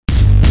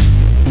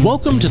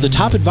Welcome to the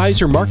Top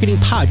Advisor Marketing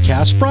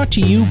Podcast, brought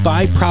to you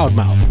by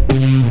Proudmouth.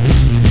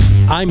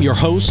 I'm your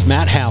host,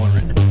 Matt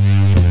Halloran.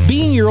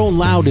 Being your own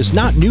loud is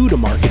not new to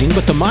marketing,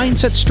 but the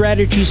mindset,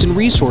 strategies, and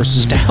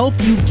resources to help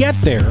you get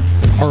there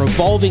are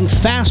evolving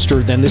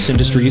faster than this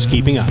industry is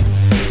keeping up.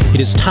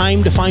 It is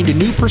time to find a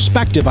new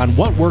perspective on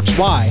what works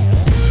why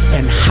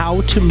and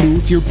how to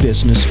move your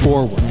business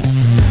forward.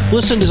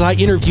 Listen as I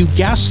interview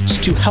guests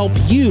to help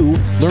you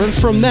learn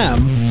from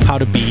them how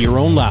to be your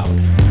own loud.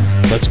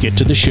 Let's get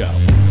to the show.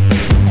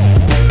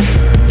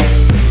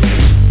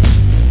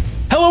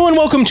 Hello and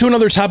welcome to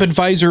another Top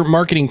Advisor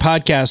Marketing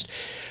Podcast.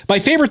 My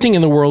favorite thing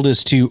in the world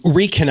is to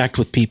reconnect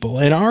with people.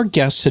 And our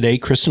guest today,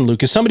 Kristen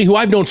Luke, is somebody who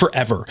I've known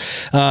forever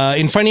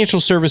in financial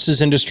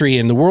services industry,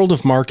 in the world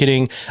of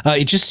marketing.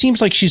 It just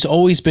seems like she's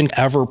always been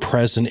ever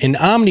present and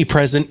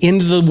omnipresent in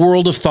the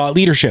world of thought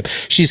leadership.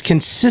 She's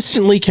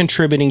consistently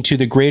contributing to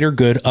the greater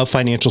good of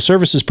financial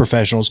services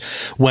professionals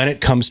when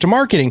it comes to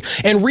marketing.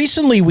 And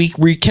recently we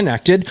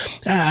reconnected.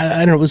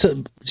 I don't know,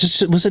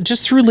 was it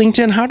just through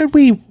LinkedIn? How did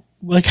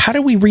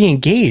we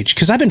re-engage?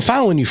 Because I've been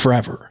following you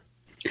forever.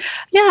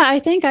 Yeah, I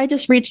think I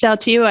just reached out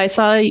to you. I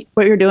saw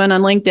what you're doing on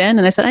LinkedIn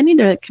and I said, I need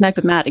to connect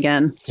with Matt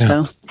again.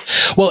 Yeah.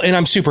 Well, and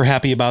I'm super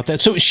happy about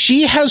that. So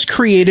she has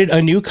created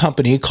a new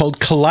company called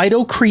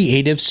Kaleido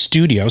Creative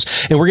Studios.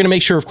 And we're going to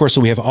make sure, of course, that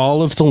we have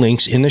all of the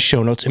links in the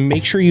show notes, and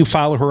make sure you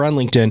follow her on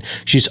LinkedIn.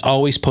 She's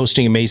always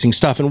posting amazing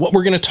stuff. And what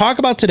we're going to talk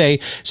about today,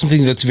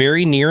 something that's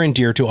very near and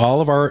dear to all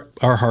of our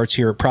hearts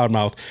here at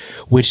Proudmouth,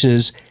 which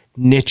is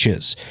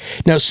niches.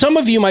 Now, some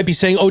of you might be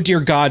saying, oh, dear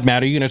God,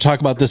 Matt, are you going to talk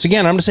about this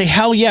again? I'm going to say,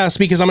 hell yes,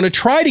 because I'm going to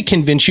try to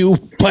convince you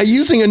by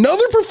using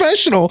another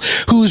professional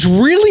who's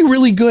really,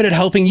 really good at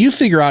helping you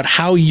figure out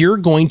how you're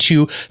going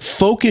to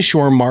focus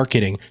your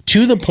marketing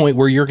to the point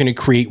where you're going to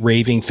create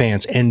raving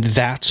fans. And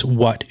that's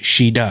what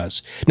she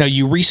does. Now,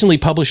 you recently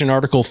published an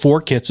article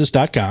for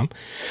Kitces.com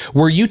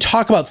where you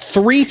talk about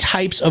 3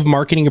 types of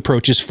marketing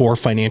approaches for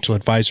financial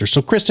advisors.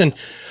 So, Kristen,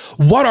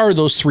 what are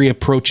those 3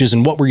 approaches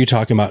and what were you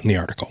talking about in the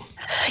article?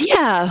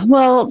 Yeah,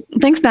 well,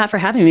 thanks, Matt, for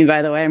having me,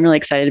 by the way. I'm really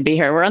excited to be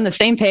here. We're on the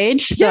same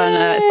page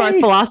on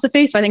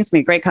philosophy, so I think it's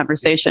going to be a great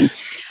conversation.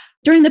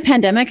 During the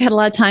pandemic, I had a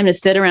lot of time to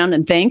sit around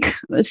and think.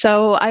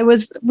 So I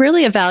was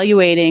really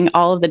evaluating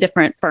all of the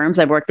different firms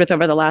I've worked with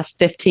over the last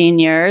 15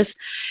 years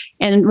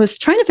and was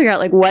trying to figure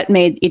out what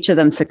made each of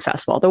them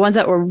successful. The ones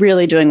that were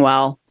really doing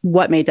well,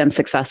 what made them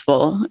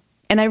successful.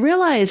 And I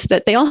realized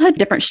that they all had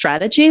different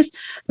strategies,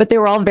 but they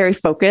were all very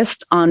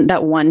focused on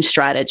that one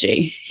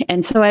strategy.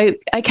 And so I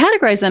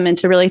categorized them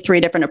into really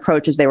 3 different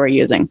approaches they were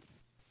using.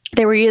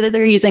 They were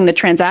either using the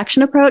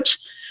transaction approach,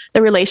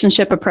 the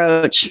relationship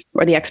approach,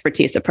 or the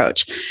expertise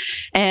approach.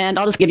 And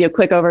I'll just give you a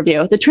quick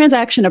overview. The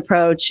transaction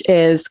approach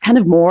is kind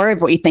of more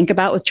of what you think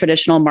about with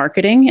traditional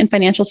marketing in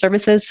financial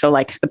services. So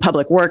like the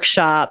public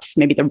workshops,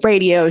 maybe the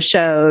radio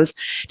shows,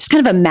 just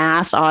kind of a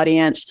mass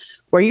audience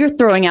where you're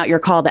throwing out your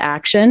call to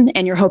action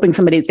and you're hoping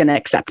somebody's going to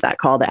accept that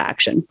call to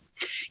action.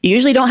 You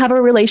usually don't have a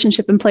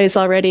relationship in place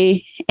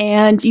already,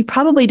 and you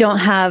probably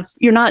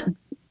you're not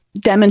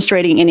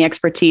demonstrating any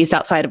expertise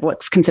outside of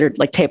what's considered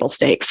like table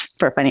stakes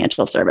for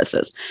financial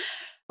services.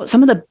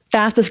 Some of the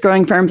fastest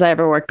growing firms I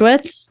ever worked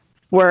with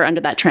were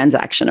under that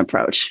transaction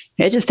approach.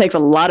 It just takes a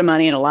lot of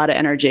money and a lot of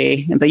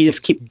energy, but you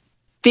just keep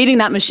feeding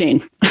that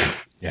machine.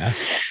 Yeah.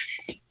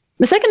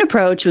 The second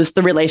approach was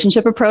the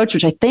relationship approach,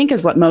 which I think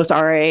is what most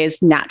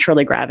RAs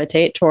naturally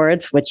gravitate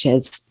towards, which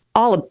is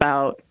all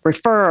about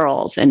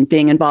referrals and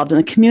being involved in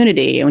the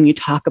community. When you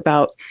talk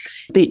about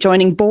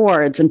joining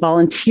boards and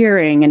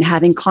volunteering and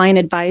having client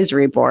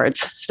advisory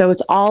boards. So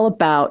it's all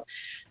about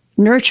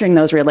nurturing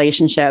those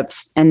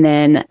relationships and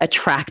then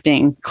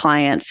attracting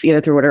clients either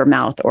through word of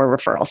mouth or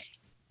referrals.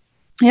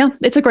 Yeah,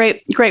 it's a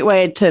great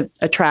way to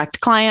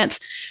attract clients.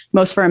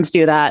 Most firms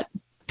do that.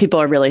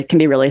 People can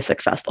be really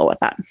successful with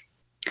that.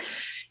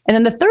 And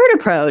then the third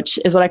approach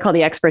is what I call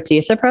the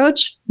expertise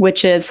approach,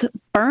 which is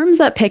firms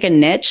that pick a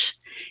niche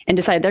and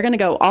decide they're going to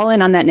go all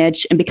in on that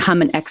niche and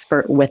become an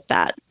expert with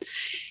that.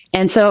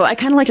 And so I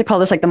kind of like to call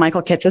this like the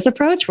Michael Kitces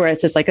approach, where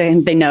it's just like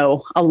they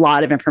know a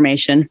lot of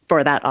information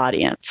for that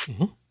audience.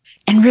 Mm-hmm.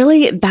 And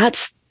really,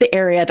 that's the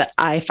area that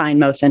I find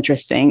most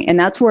interesting. And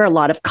that's where a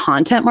lot of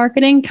content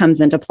marketing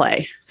comes into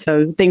play.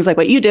 So things like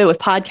what you do with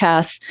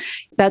podcasts,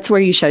 that's where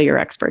you show your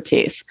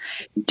expertise.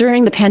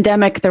 During the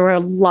pandemic, there were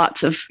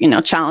lots of,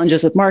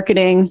 challenges with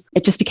marketing.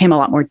 It just became a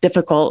lot more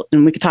difficult.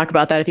 And we could talk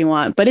about that if you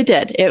want, but it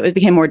did. It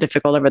became more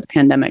difficult over the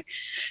pandemic.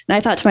 And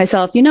I thought to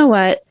myself, you know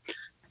what?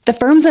 The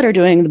firms that are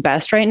doing the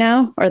best right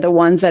now are the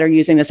ones that are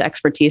using this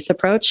expertise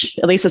approach,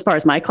 at least as far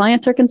as my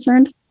clients are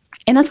concerned.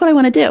 And that's what I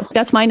want to do.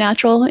 That's my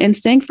natural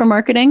instinct for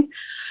marketing.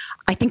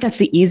 I think that's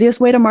the easiest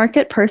way to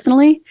market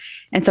personally.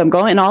 And so I'm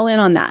going all in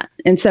on that.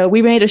 And so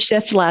we made a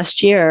shift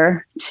last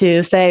year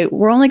to say,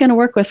 we're only going to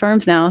work with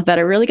firms now that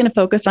are really going to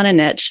focus on a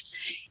niche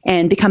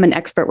and become an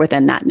expert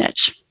within that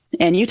niche.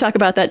 And you talk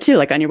about that too,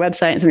 like on your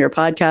website and some of your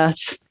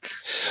podcasts.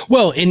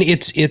 Well, and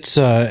it's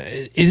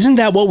isn't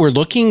that what we're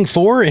looking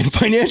for in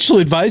financial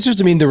advisors?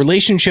 I mean, the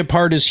relationship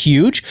part is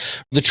huge.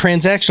 The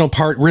transactional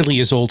part really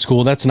is old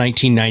school. That's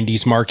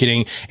 1990s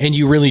marketing, and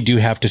you really do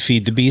have to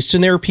feed the beast.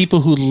 And there are people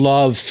who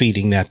love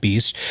feeding that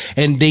beast,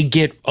 and they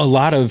get a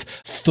lot of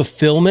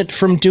fulfillment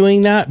from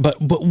doing that.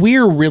 But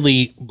we're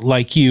really,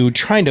 like you,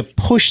 trying to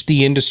push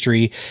the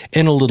industry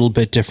in a little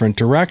bit different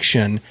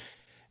direction.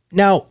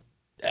 Now,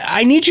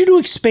 I need you to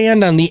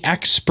expand on the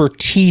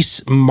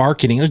expertise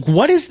marketing. Like,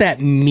 what does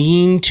that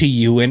mean to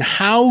you, and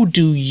how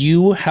do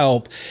you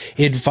help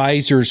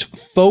advisors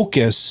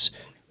focus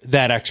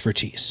that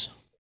expertise?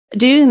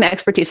 Doing the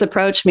expertise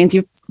approach means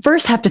you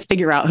first have to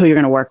figure out who you're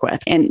going to work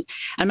with. And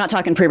I'm not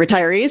talking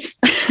pre-retirees.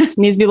 It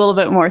needs to be a little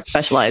bit more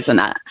specialized than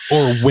that.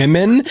 Or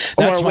women.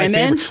 That's my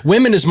favorite.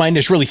 Women is my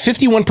niche. Really,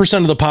 51%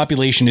 of the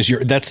population is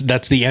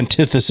that's the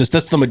antithesis.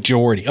 That's the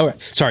majority. All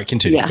right. Sorry,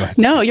 continue. Yeah. Go ahead.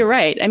 No, you're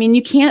right. I mean,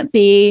 you can't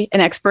be an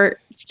expert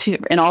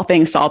in all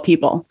things to all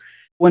people.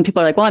 When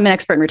people are like, well, I'm an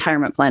expert in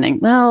retirement planning.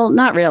 Well,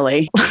 not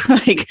really.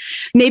 Like,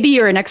 maybe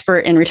you're an expert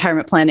in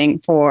retirement planning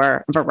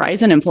for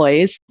Verizon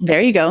employees.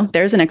 There you go.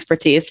 There's an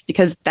expertise,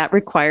 because that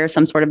requires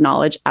some sort of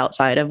knowledge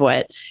outside of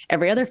what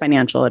every other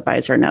financial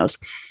advisor knows.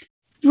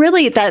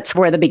 Really, that's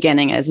where the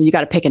beginning is. You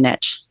got to pick a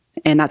niche.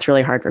 And that's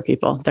really hard for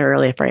people. They're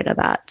really afraid of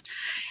that.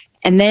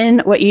 And then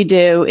what you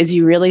do is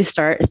you really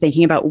start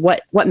thinking about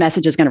what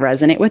message is going to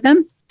resonate with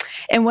them.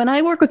 And when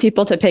I work with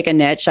people to pick a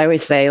niche, I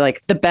always say,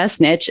 like, the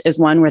best niche is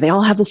one where they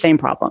all have the same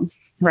problem,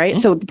 right? Mm-hmm.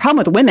 So the problem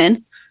with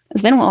women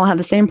is they don't all have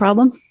the same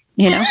problem,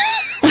 you know?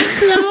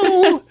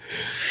 No.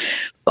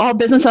 All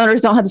business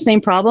owners don't have the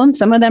same problem.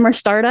 Some of them are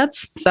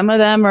startups. Some of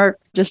them are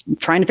just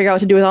trying to figure out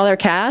what to do with all their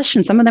cash.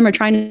 And some of them are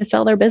trying to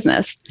sell their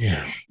business.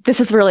 Yeah. This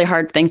is a really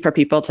hard thing for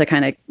people to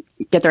kind of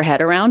get their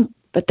head around,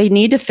 but they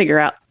need to figure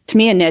out. To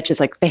me, a niche is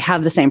like they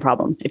have the same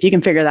problem. If you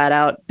can figure that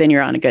out, then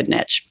you're on a good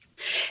niche.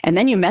 And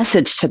then you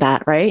message to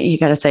that, right? You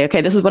got to say, okay,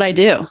 this is what I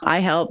do. I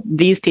help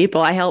these people.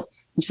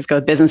 Let's just go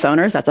with business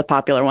owners. That's a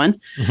popular one.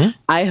 Mm-hmm.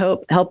 I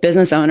help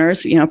business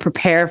owners,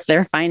 prepare for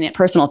their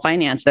personal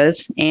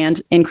finances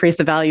and increase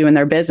the value in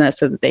their business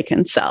so that they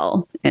can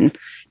sell and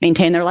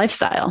maintain their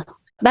lifestyle,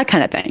 that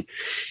kind of thing.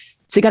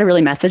 So you got to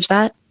really message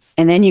that.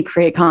 And then you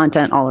create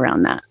content all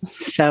around that.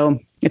 So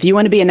if you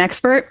want to be an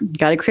expert, you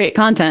got to create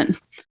content.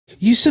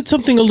 You said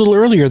something a little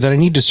earlier that I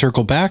need to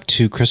circle back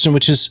to, Kristen,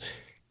 which is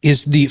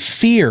the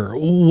fear.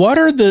 What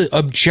are the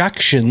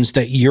objections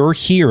that you're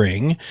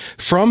hearing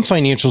from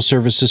financial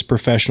services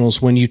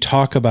professionals when you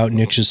talk about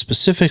niches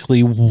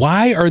specifically?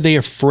 Why are they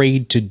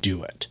afraid to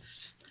do it?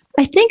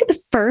 I think the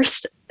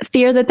first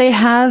fear that they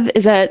have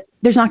is that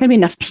there's not going to be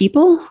enough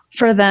people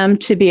for them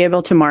to be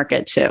able to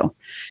market to.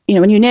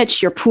 When you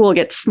niche, your pool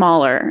gets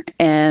smaller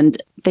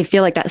and they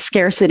feel like that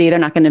scarcity, they're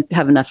not going to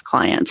have enough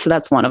clients. So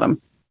that's one of them.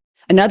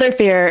 Another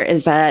fear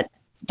is that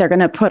they're going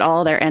to put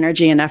all their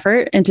energy and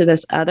effort into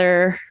this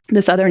other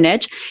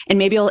niche, and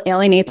maybe it'll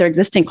alienate their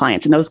existing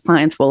clients and those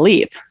clients will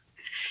leave.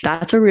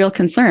 That's a real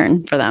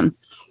concern for them.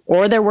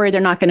 Or they're worried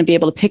they're not going to be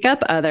able to pick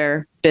up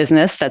other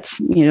business that's,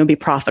 be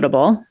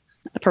profitable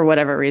for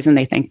whatever reason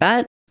they think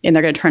that, and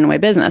they're going to turn away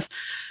business.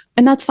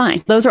 And that's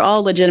fine. Those are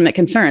all legitimate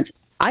concerns.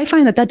 I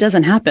find that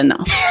doesn't happen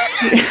though.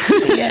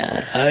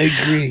 Yeah, I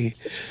agree.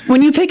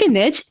 When you pick a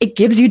niche, it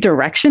gives you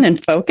direction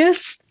and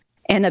focus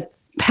and a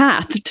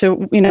path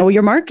to,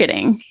 your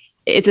marketing.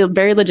 It's a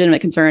very legitimate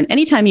concern.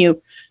 Anytime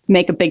you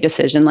make a big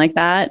decision like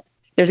that,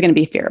 there's going to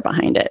be fear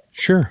behind it.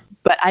 Sure.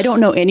 But I don't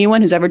know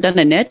anyone who's ever done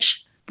a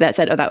niche that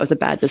said, oh, that was a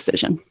bad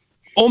decision.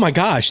 Oh my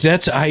gosh,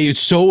 I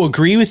so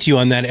agree with you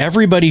on that.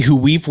 Everybody who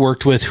we've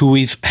worked with, who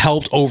we've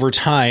helped over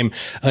time,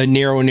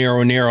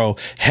 narrow,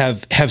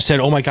 have said,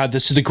 oh my God,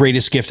 this is the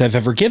greatest gift I've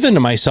ever given to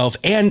myself.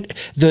 And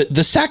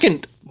the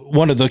second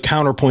one of the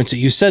counterpoints that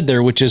you said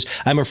there, which is,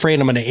 I'm afraid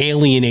I'm going to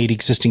alienate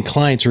existing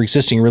clients or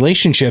existing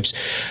relationships.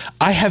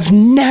 I have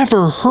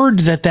never heard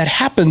that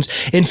happens.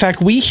 In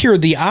fact, we hear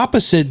the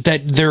opposite,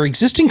 that their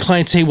existing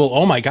clients say, well,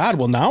 oh my God,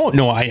 well now,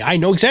 no, I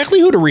know exactly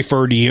who to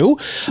refer to you.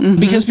 Mm-hmm.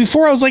 Because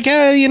before I was like,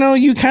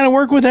 you kind of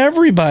work with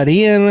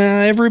everybody and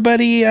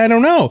everybody, I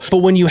don't know. But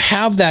when you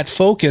have that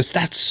focus,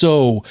 that's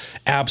so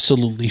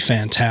absolutely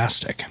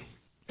fantastic.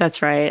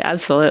 That's right.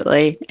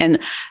 Absolutely. And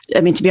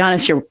I mean, to be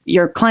honest,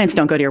 your clients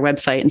don't go to your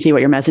website and see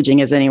what your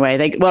messaging is anyway.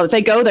 If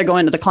they go, they're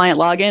going to the client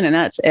login and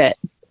that's it.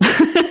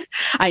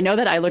 I know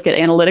that. I look at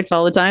analytics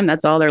all the time.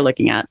 That's all they're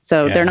looking at.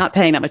 So They're not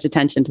paying that much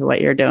attention to what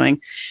you're doing.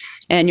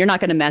 And you're not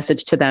going to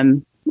message to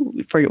them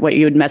for what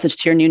you would message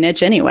to your new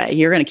niche anyway.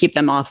 You're going to keep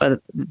them off of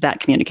that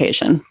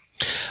communication.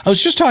 I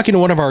was just talking to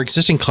one of our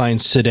existing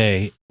clients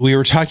today. We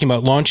were talking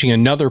about launching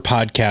another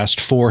podcast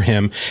for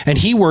him, and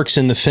he works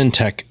in the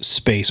fintech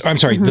space. I'm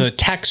sorry, the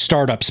tech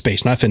startup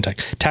space, not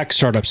fintech, tech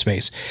startup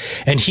space.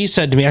 And he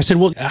said to me, I said,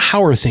 well,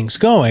 how are things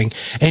going?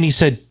 And he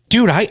said,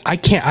 dude, I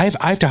can't, I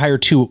have to hire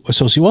 2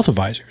 associate wealth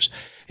advisors.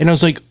 And I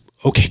was like,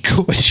 okay,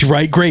 good,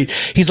 right? Great.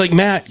 He's like,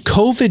 Matt,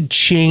 COVID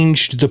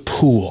changed the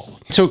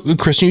pool. So,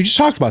 Kristen, you just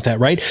talked about that,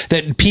 right?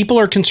 That people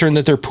are concerned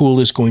that their pool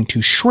is going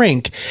to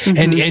shrink.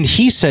 And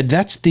he said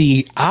that's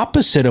the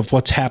opposite of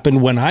what's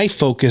happened when I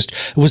focused,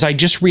 was I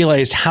just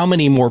realized how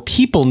many more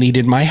people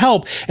needed my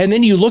help. And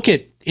then you look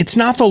at, it's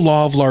not the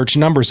law of large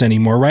numbers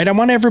anymore, right? I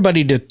want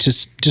everybody to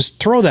just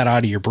throw that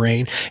out of your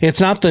brain. It's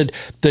not the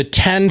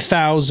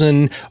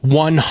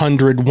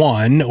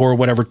 10,101 or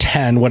whatever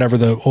 10, whatever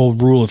the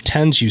old rule of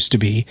tens used to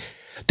be.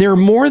 There are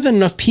more than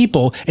enough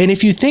people. And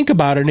if you think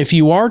about it, and if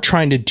you are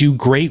trying to do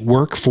great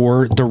work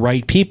for the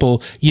right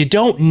people, you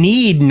don't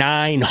need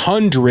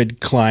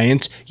 900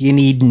 clients, you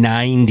need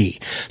 90.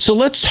 So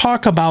let's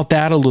talk about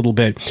that a little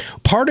bit.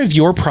 Part of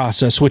your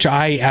process, which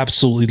I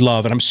absolutely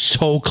love, and I'm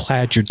so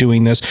glad you're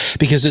doing this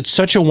because it's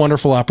such a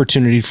wonderful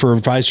opportunity for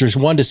advisors,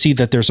 one, to see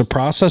that there's a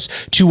process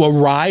to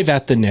arrive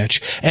at the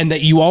niche, and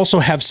that you also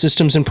have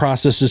systems and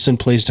processes in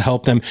place to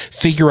help them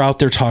figure out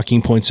their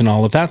talking points and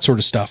all of that sort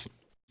of stuff.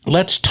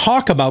 Let's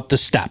talk about the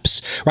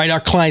steps, right? Our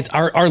clients,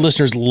 our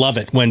listeners love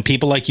it when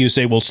people like you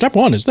say, well, step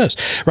one is this,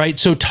 right?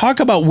 So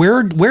talk about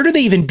where do they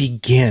even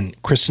begin,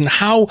 Kristen?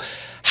 How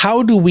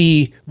do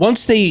we,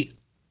 once they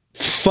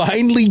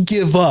finally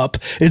give up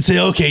and say,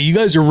 okay, you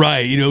guys are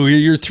right. You know,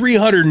 you're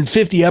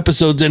 350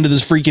 episodes into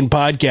this freaking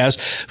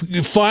podcast.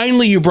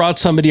 Finally, you brought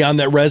somebody on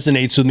that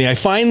resonates with me. I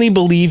finally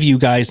believe you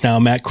guys now,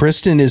 Matt.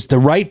 Kristen is the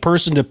right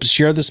person to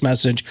share this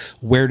message.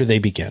 Where do they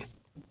begin?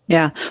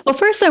 Yeah. Well,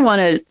 first, I want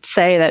to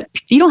say that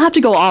you don't have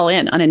to go all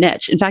in on a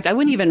niche. In fact, I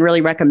wouldn't even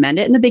really recommend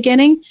it in the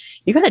beginning.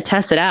 You got to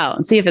test it out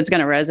and see if it's going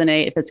to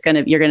resonate,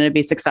 if you're going to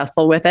be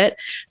successful with it.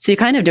 So you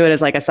kind of do it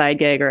as like a side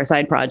gig or a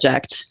side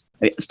project.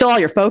 Still, all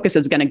your focus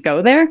is going to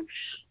go there,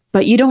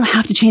 but you don't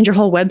have to change your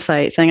whole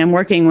website saying I'm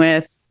working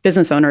with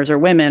business owners or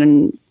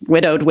women,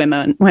 widowed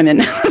women. I'm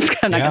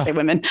not going to say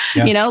women.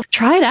 Yeah. You know,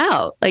 try it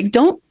out. Like,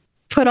 don't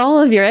put all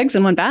of your eggs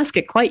in one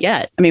basket quite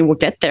yet. I mean, we'll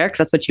get there because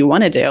that's what you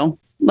want to do.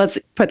 Let's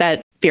put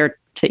that fear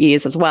to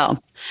ease as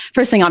well.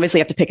 First thing, obviously,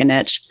 you have to pick a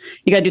niche.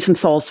 You got to do some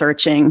soul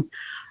searching.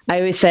 I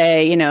always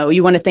say, you know,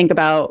 you want to think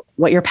about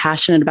what you're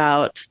passionate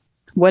about.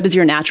 What is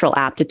your natural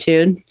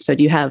aptitude? So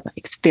do you have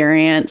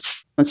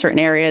experience in certain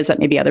areas that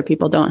maybe other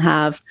people don't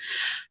have?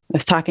 I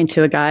was talking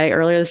to a guy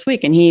earlier this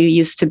week, and he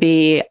used to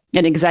be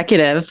an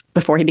executive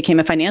before he became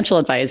a financial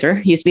advisor.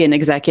 He used to be an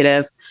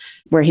executive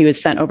where he was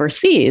sent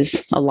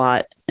overseas a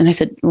lot. And I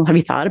said, well, have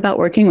you thought about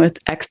working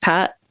with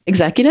expat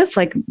executives?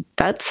 Like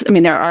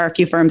there are a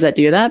few firms that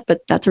do that,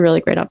 but that's a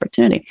really great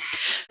opportunity.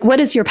 What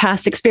is your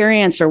past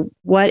experience, or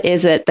what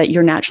is it that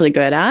you're naturally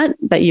good at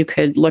that you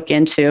could look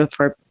into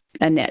for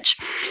a niche?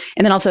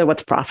 And then also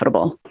what's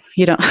profitable.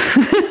 You don't,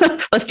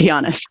 let's be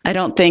honest. I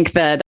don't think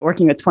that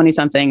working with 20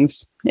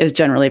 somethings is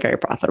generally very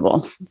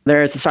profitable.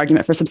 There's this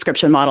argument for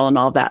subscription model and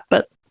all of that,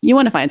 but you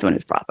want to find someone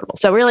who's profitable.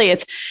 So really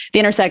it's the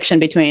intersection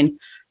between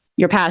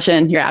your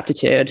passion, your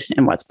aptitude,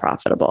 and what's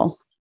profitable.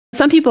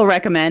 Some people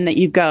recommend that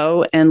you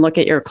go and look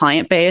at your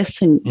client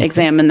base and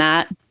examine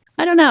that.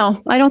 I don't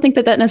know. I don't think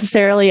that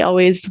necessarily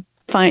always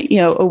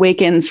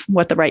awakens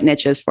what the right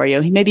niche is for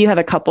you. Maybe you have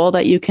a couple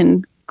that you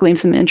can glean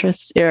some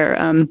interest or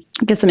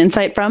get some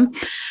insight from,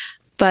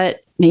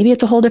 but maybe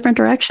it's a whole different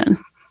direction,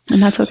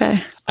 and that's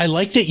okay. I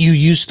like that you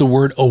use the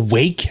word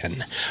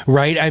awaken,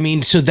 right? I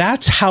mean, so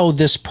that's how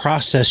this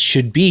process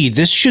should be.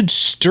 This should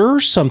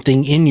stir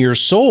something in your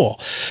soul,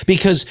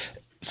 because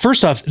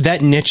first off,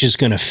 that niche is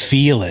going to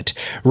feel it,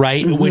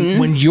 right?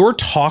 When you're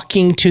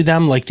talking to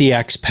them like the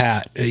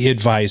expat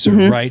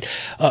advisor, right?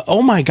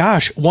 Oh my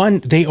gosh, one,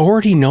 they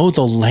already know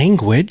the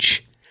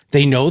language.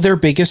 They know their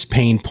biggest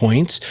pain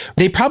points.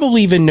 They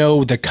probably even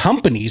know the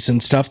companies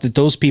and stuff that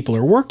those people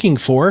are working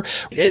for.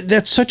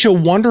 That's such a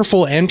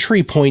wonderful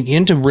entry point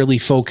into really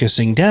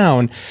focusing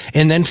down,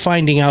 and then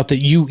finding out that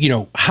you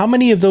know, how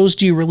many of those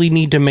do you really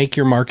need to make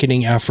your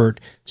marketing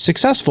effort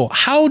successful?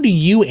 How do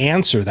you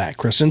answer that,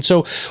 Kristen?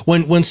 So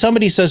when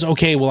somebody says,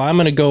 okay, well, I'm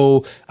going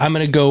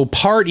to go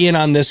part in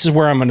on this is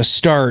where I'm going to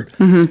start.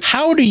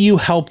 How do you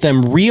help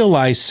them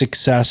realize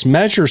success,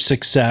 measure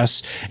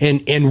success,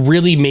 and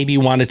really maybe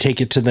want to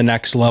take it to the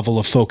next level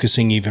of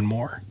focusing even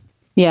more?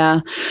 Yeah.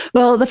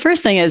 Well, the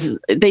first thing is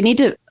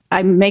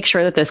I make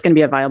sure that this is going to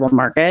be a viable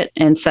market.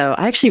 And so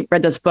I actually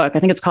read this book. I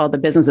think it's called The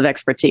Business of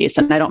Expertise,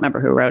 and I don't remember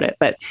who wrote it,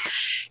 but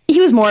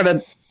he was more of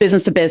a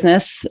business to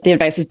business. The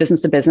advice was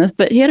business to business,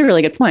 but he had a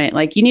really good point.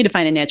 Like, you need to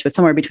find a niche with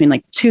somewhere between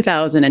like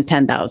 2,000 and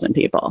 10,000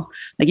 people.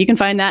 Like, you can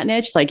find that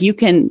niche, like you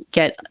can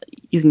get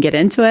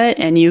into it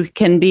and you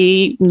can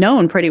be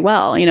known pretty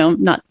well. You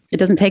know, it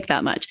doesn't take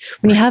that much.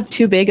 When you have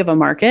too big of a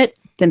market,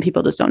 then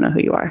people just don't know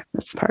who you are.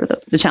 That's part of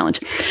the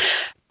challenge.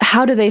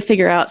 How do they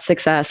figure out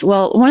success?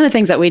 Well, one of the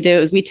things that we do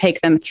is we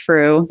take them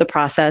through the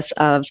process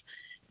of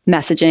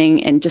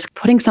messaging and just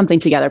putting something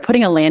together,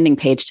 putting a landing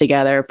page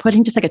together,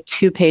 putting just like a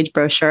 2-page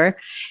brochure,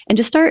 and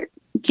just start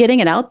getting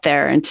it out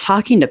there and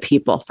talking to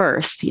people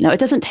first. You know, it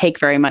doesn't take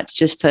very much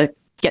just to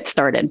get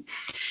started.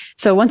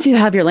 So once you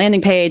have your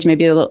landing page,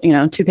 maybe a little,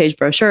 2-page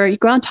brochure, you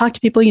go out and talk to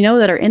people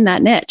that are in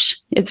that niche.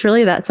 It's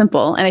really that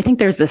simple. And I think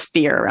there's this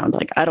fear around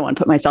like, I don't want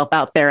to put myself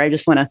out there. I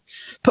just want to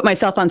put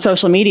myself on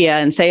social media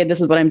and say,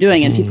 this is what I'm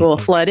doing, and people will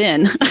flood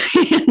in.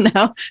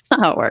 No, it's not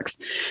how it works.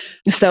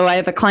 So I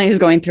have a client who's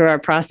going through our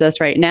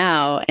process right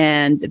now,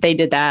 and they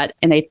did that,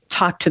 and they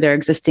talked to their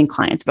existing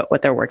clients about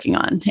what they're working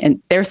on,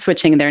 and they're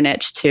switching their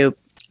niche to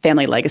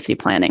family legacy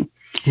planning.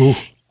 Ooh.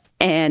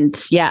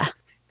 And yeah,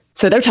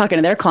 so they're talking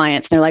to their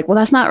clients, and they're like, well,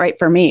 that's not right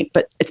for me,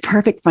 but it's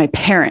perfect for my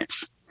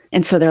parents.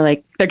 And so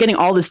they're getting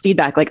all this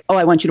feedback, like, oh,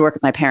 I want you to work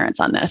with my parents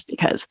on this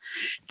because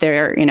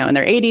they're, in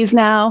their 80s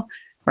now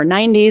or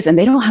 90s, and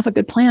they don't have a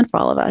good plan for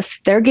all of us.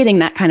 They're getting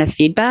that kind of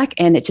feedback,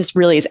 and it just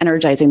really is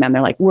energizing them.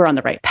 They're like, we're on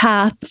the right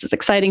path. This is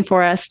exciting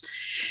for us.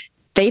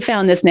 They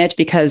found this niche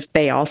because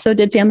they also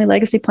did family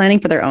legacy planning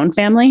for their own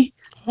family.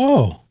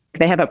 Oh.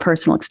 They have a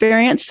personal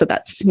experience. So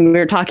we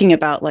were talking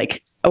about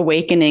like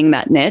awakening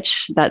that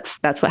niche. That's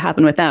what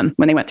happened with them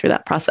when they went through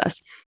that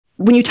process.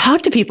 When you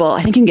talk to people,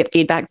 I think you can get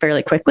feedback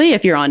fairly quickly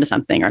if you're onto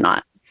something or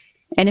not.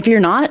 And if you're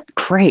not,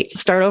 great,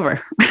 start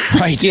over.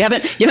 Right. You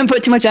haven't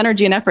put too much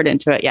energy and effort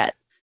into it yet.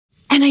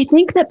 And I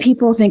think that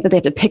people think that they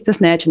have to pick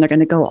this niche and they're going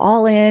to go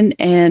all in.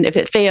 And if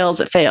it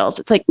fails, it fails.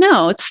 It's like,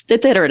 no, it's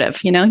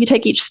iterative. You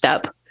take each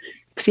step,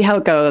 see how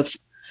it goes.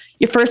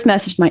 Your first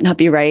message might not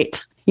be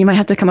right. You might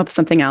have to come up with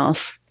something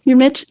else. Your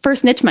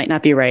first niche might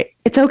not be right.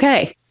 It's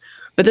okay.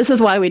 But this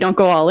is why we don't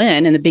go all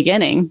in the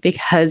beginning,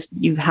 because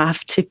you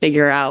have to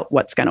figure out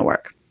what's going to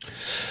work.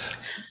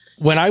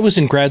 When I was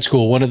in grad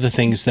school, one of the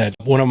things that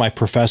one of my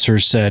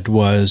professors said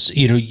was,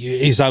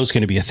 is I was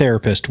going to be a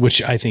therapist,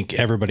 which I think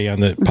everybody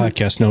on the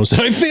podcast knows that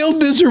I failed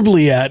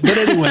miserably at. But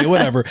anyway,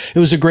 whatever. It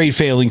was a great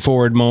failing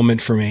forward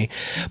moment for me.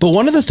 But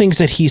one of the things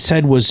that he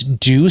said was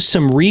do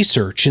some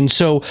research. And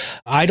so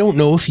I don't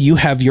know if you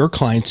have your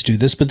clients do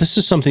this, but this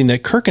is something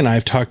that Kirk and I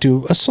have talked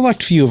to a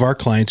select few of our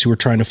clients who are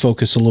trying to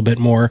focus a little bit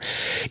more,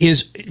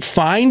 is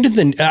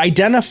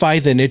identify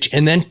the niche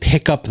and then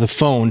pick up the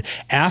phone,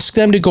 ask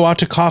them to go out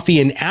to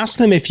coffee and ask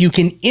them if you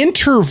can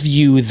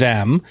interview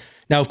them.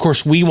 Now, of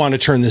course, we want to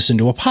turn this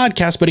into a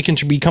podcast, but it can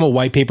become a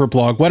white paper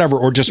blog, whatever,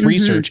 or just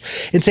research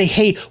and say,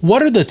 hey,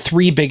 what are the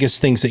 3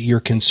 biggest things that you're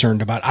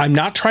concerned about? I'm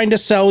not trying to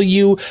sell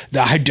you.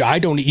 I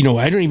don't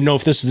even know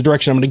if this is the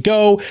direction I'm going to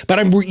go,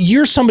 but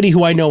you're somebody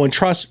who I know and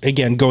trust,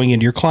 again, going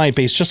into your client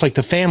base, just like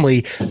the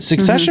family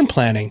succession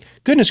planning.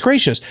 Goodness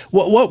gracious.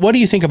 What do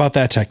you think about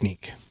that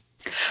technique?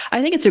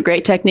 I think it's a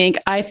great technique.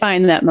 I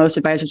find that most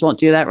advisors won't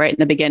do that right in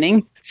the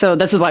beginning. So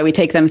this is why we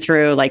take them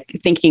through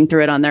thinking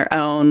through it on their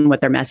own,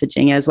 what their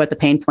messaging is, what the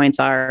pain points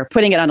are,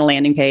 putting it on a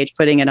landing page,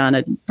 putting it on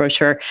a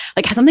brochure,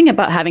 something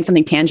about having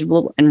something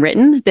tangible and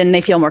written. Then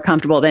they feel more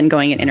comfortable then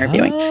going and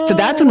interviewing. So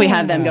that's when we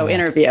have them go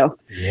interview.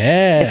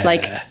 Yeah. It's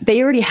like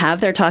they already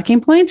have their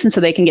talking points. And so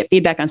they can get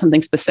feedback on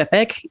something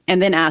specific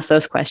and then ask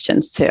those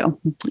questions too.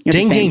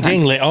 Ding, ding,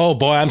 ding. Oh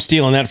boy, I'm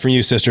stealing that from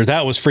you, sister.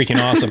 That was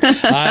freaking awesome.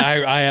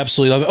 I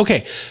absolutely love it.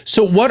 Okay.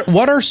 So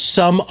what are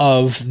some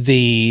of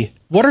the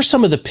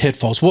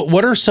pitfalls?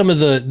 What are some of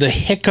the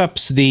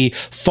hiccups, the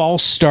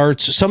false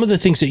starts, some of the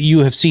things that you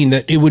have seen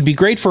that it would be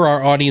great for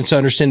our audience to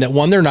understand that,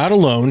 one, they're not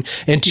alone,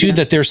 and 2,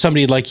 that there's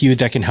somebody like you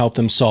that can help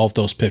them solve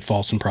those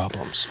pitfalls and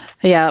problems?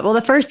 Yeah. Well,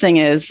 the first thing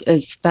is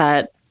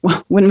that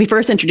when we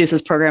first introduced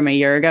this program a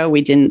year ago,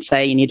 we didn't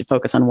say you need to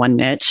focus on one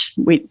niche.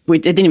 It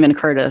didn't even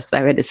occur to us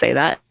that we had to say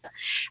that.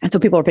 And so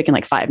people were picking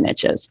 5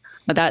 niches.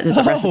 But that is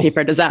a recipe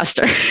for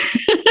disaster.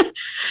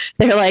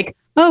 They're like,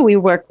 oh, we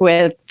work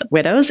with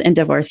widows and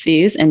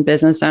divorcees and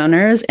business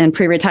owners and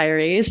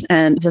pre-retirees,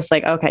 and just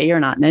like, okay, you're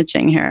not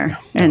niching here.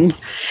 And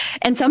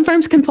some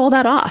firms can pull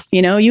that off.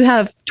 You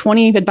have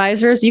 20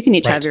 advisors, you can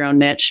each have your own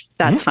niche.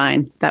 That's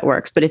fine. That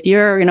works. But if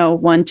you're,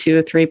 1,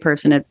 2, 3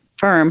 person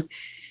firm,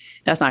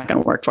 that's not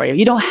going to work for you.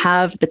 You don't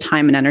have the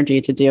time and energy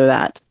to do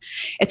that.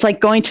 It's like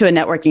going to a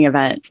networking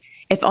event.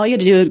 If all you had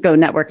to do is go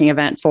networking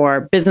event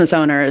for business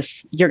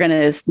owners, you're going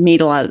to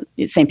meet a lot of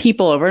the same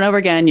people over and over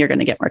again. You're going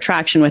to get more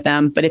traction with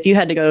them. But if you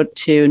had to go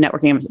to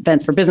networking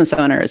events for business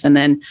owners and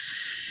then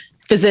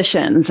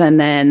physicians and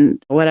then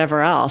whatever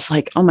else,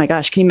 oh my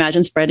gosh, can you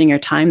imagine spreading your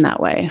time that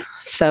way?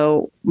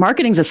 So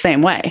marketing's the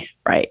same way,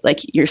 right?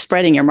 You're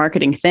spreading your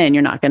marketing thin,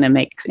 you're not going to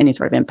make any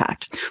sort of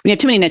impact. When you have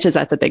too many niches,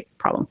 that's a big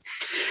problem.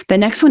 The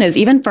next one is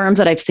even firms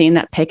that I've seen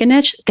that pick a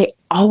niche, they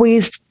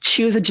always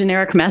choose a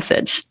generic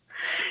message.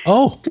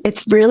 Oh,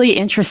 it's really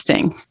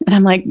interesting. And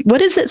I'm like,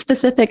 what is it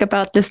specific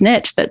about this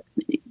niche that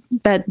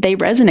they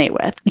resonate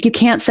with? You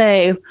can't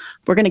say,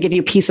 we're going to give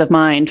you peace of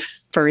mind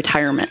for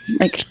retirement.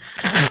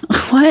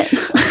 What?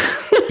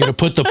 You're going to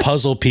put the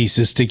puzzle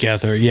pieces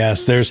together.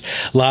 Yes, there's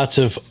lots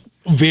of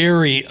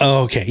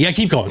okay. Yeah,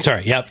 keep going.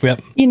 Sorry. Yep.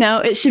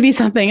 It should be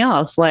something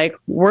else.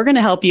 We're going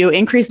to help you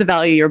increase the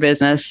value of your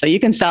business so you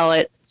can sell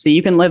it, so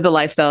you can live the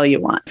lifestyle you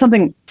want.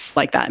 Something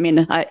like that. I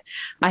mean, I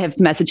have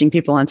messaging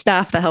people on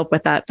staff that help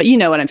with that, but you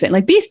know what I'm saying?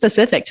 Be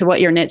specific to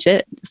what your niche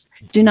is.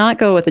 Do not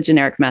go with a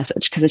generic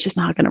message because it's just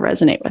not going to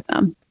resonate with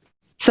them.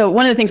 So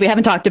one of the things we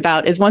haven't talked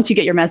about is once you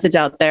get your message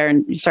out there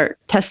and you start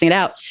testing it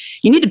out,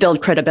 you need to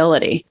build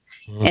credibility.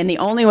 And the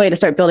only way to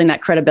start building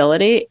that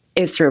credibility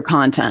is through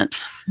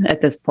content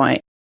at this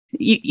point.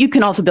 You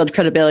can also build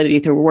credibility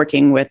through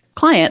working with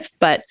clients,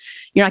 but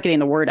you're not getting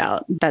the word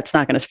out. That's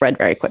not going to spread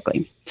very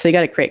quickly. So you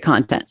got to create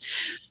content.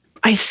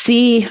 I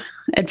see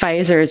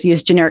advisors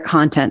use generic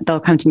content.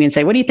 They'll come to me and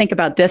say, what do you think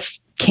about this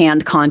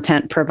canned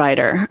content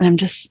provider? And I'm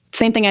just,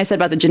 same thing I said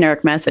about the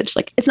generic message.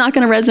 Like, it's not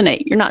going to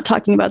resonate. You're not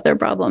talking about their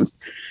problems.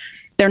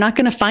 They're not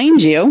going to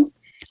find you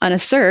on a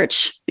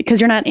search because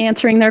you're not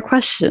answering their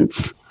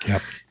questions.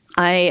 Yep.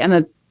 I am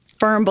a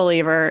firm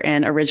believer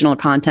in original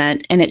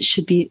content, and it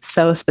should be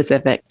so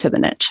specific to the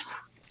niche.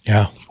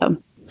 Yeah. So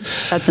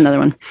that's another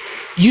one.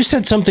 You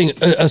said something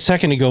a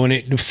second ago, and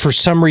it, for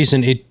some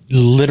reason, it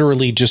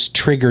literally just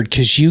triggered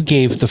because you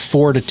gave the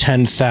 4,000 to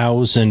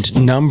 10,000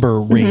 number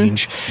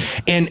range.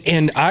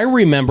 And I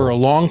remember a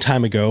long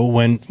time ago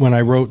when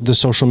I wrote the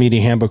Social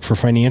Media Handbook for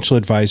Financial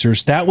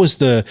Advisors, that was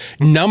the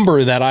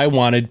number that I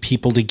wanted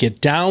people to get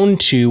down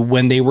to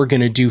when they were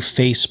going to do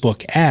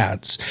Facebook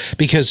ads,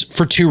 because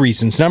for two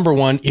reasons. Number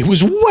one, it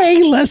was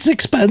way less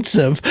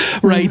expensive,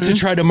 right, to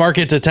try to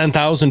market to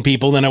 10,000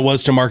 people than it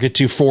was to market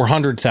to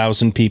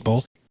 400,000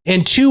 people.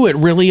 And two, it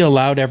really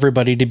allowed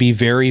everybody to be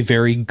very,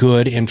 very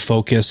good and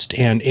focused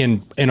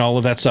and all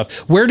of that stuff.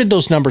 Where did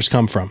those numbers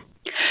come from?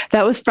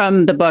 That was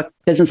from the book,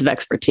 Business of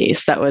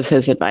Expertise. That was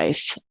his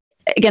advice.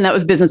 Again, that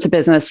was business to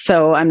business.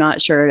 So I'm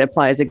not sure it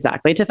applies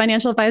exactly to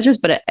financial advisors,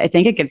 but I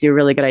think it gives you a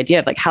really good idea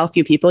of like how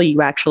few people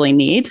you actually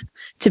need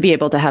to be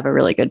able to have a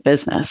really good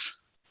business.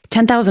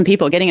 10,000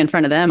 people, getting in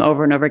front of them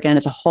over and over again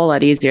is a whole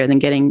lot easier than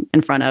getting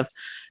in front of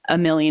 1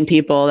 million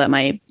people that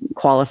might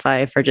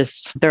qualify for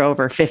just, they're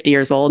over 50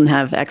 years old and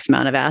have X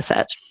amount of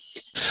assets.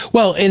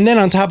 Well, and then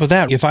on top of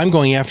that, if I'm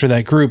going after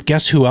that group,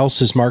 guess who else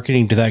is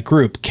marketing to that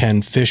group?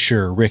 Ken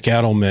Fisher, Rick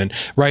Edelman,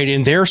 right?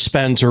 And their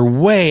spends are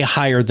way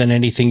higher than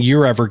anything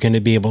you're ever going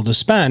to be able to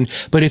spend.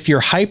 But if you're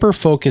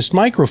hyper-focused,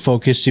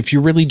 micro-focused, if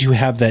you really do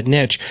have that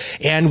niche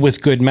and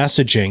with good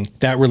messaging,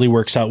 that really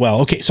works out well.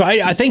 Okay, so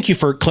I thank you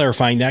for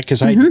clarifying that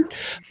because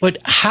but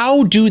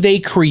how do they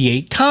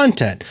create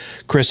content?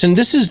 Kristen,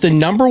 this is the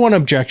number one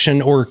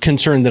objection or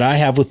concern that I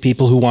have with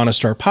people who want to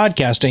start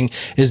podcasting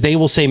is they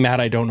will say, Matt,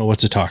 I don't know what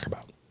to talk about.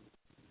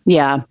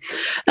 Yeah,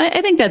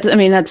 I think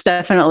that's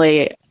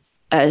definitely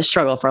a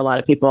struggle for a lot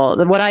of people.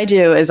 What I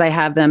do is I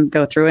have them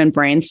go through and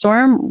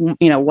brainstorm,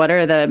 what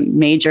are the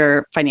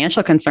major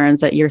financial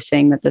concerns that you're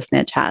seeing that this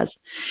niche has?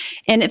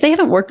 And if they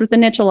haven't worked with the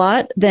niche a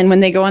lot, then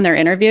when they go on their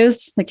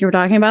interviews, like you were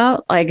talking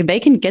about, like they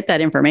can get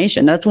that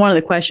information. That's one of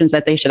the questions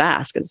that they should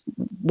ask is,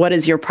 what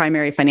is your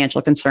primary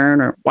financial concern?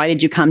 Or why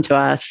did you come to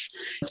us?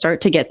 Start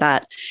to get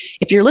that.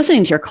 If you're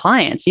listening to your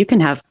clients, you can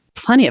have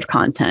plenty of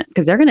content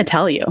because they're going to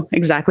tell you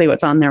exactly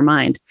what's on their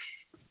mind.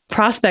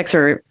 Prospects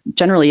are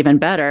generally even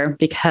better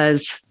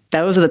because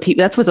those are the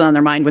people, that's what's on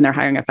their mind when they're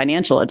hiring a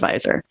financial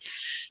advisor.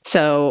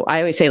 So I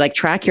always say, like,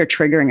 track your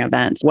triggering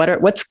events. What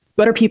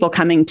are people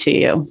coming to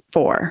you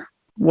for?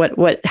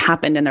 What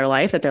happened in their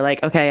life that they're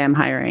like, okay, I'm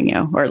hiring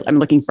you, or I'm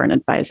looking for an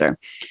advisor.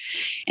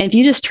 And if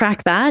you just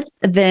track that,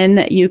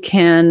 then you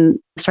can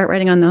start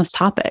writing on those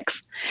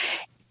topics.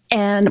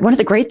 And one of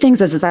the great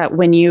things is that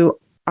when you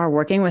are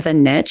working with a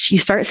niche, you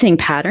start seeing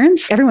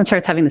patterns. Everyone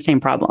starts having the same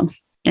problem.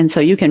 And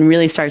so you can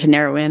really start to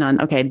narrow in on,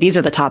 okay, these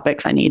are the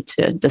topics I need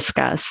to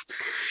discuss.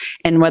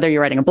 And whether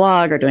you're writing a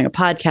blog or doing a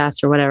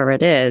podcast or whatever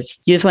it is,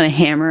 you just want to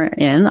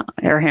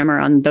hammer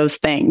on those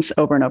things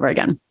over and over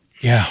again.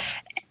 Yeah.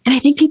 And I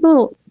think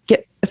people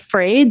get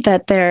afraid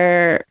that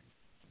they're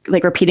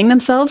like repeating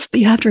themselves, but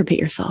you have to repeat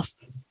yourself.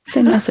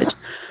 Same message.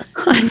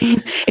 I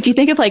mean, if you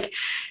think of like,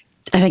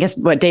 I think it's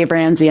what Dave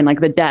Ramsey and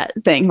like the debt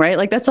thing, right?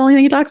 Like that's the only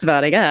thing he talks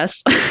about, I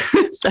guess.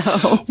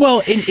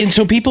 Well, and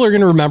so people are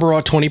going to remember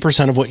about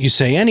 20% of what you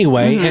say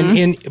anyway.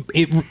 And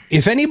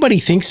if anybody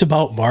thinks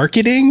about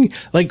marketing,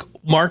 like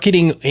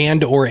marketing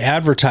and or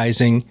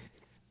advertising,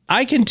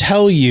 I can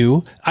tell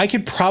you, I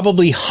could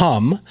probably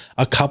hum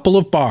a couple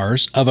of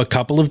bars of a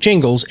couple of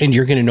jingles and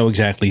you're going to know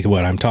exactly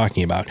what I'm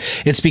talking about.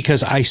 It's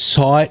because I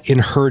saw it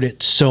and heard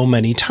it so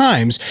many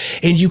times.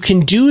 And you can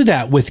do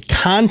that with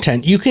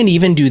content. You can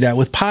even do that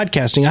with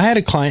podcasting. I had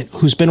a client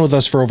who's been with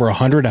us for over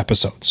 100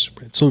 episodes.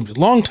 It's a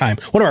long time.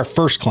 One of our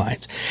first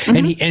clients.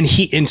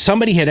 And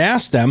somebody had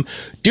asked them,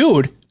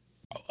 dude,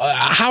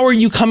 how are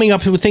you coming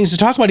up with things to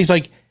talk about? He's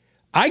like,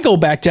 I go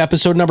back to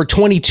episode number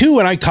 22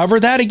 and I cover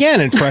that again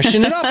and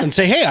freshen it up and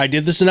say, hey, I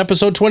did this in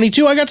episode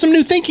 22. I got some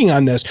new thinking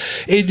on this.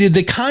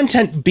 The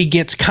content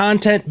begets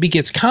content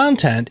begets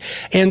content.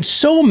 And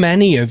so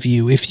many of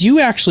you, if you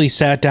actually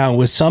sat down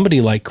with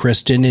somebody like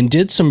Kristen and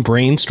did some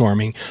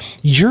brainstorming,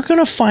 you're going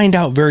to find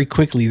out very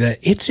quickly that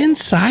it's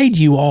inside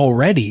you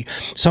already.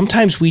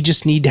 Sometimes we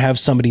just need to have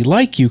somebody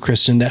like you,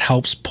 Kristen, that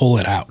helps pull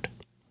it out.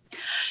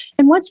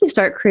 And once you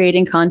start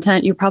creating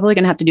content, you're probably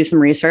going to have to do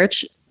some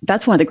research.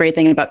 That's one of the great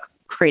things about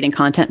creating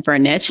content for a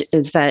niche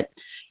is that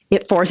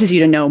it forces you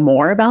to know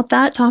more about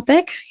that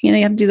topic. You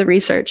have to do the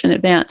research in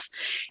advance.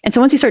 And so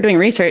once you start doing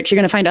research, you're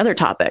going to find other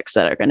topics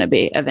that are going to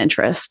be of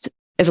interest.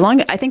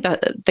 I think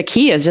that the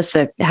key is just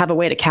to have a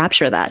way to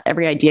capture that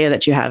every idea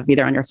that you have,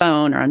 either on your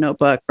phone or a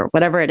notebook or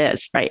whatever it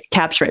is, right?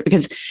 Capture it,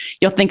 because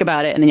you'll think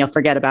about it and then you'll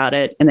forget about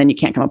it. And then you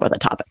can't come up with a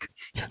topic.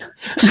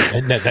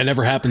 That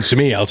never happens to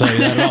me. I'll tell you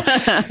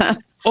that at all.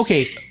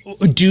 Okay.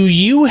 Do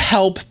you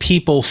help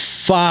people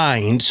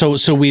find, so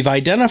we've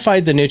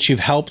identified the niche, you've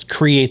helped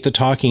create the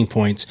talking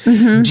points.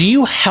 Mm-hmm. Do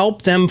you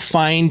help them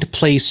find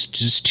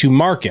places to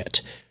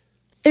market?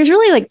 There's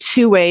really like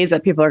two ways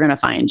that people are going to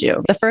find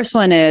you. The first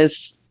one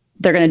is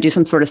they're going to do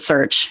some sort of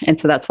search. And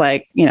so that's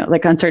why,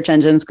 like on search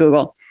engines,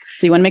 Google.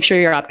 So you want to make sure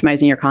you're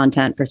optimizing your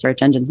content for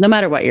search engines, no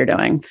matter what you're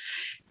doing,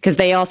 because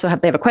they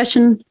have a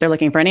question, they're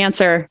looking for an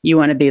answer. You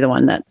want to be the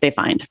one that they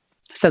find.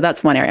 So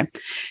that's one area.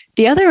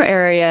 The other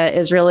area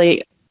is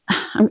really,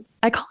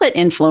 I call it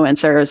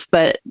influencers,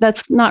 but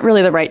that's not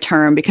really the right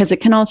term, because it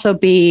can also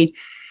be,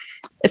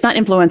 it's not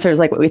influencers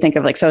like what we think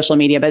of like social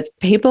media, but it's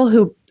people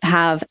who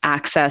have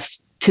access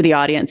to the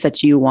audience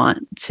that you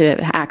want to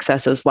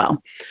access as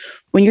well.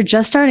 When you're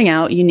just starting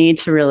out, you need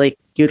to really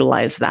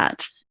utilize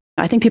that.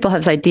 I think people have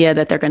this idea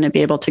that they're going to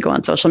be able to go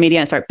on social media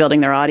and start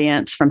building their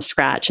audience from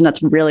scratch. And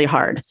that's really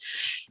hard.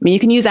 I mean, you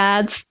can use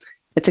ads,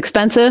 it's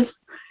expensive,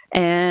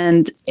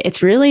 and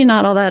it's really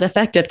not all that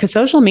effective, because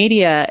social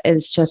media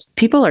is just,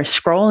 people are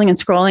scrolling and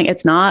scrolling.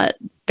 It's not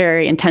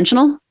very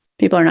intentional.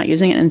 People are not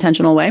using it in an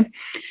intentional way.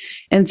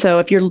 And so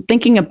if you're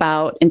thinking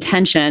about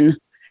intention,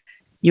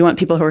 you want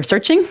people who are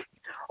searching,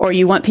 or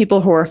you want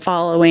people who are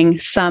following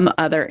some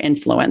other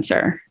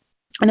influencer.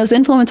 And those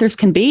influencers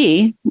can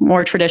be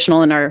more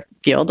traditional in our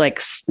field,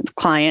 like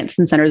clients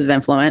and centers of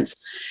influence.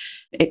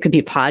 It could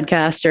be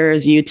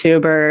podcasters,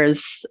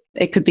 YouTubers.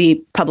 It could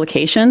be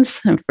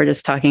publications, if we're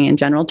just talking in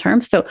general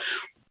terms. So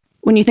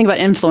when you think about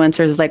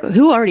influencers, like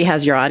who already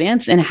has your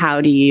audience and how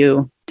do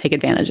you take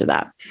advantage of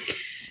that?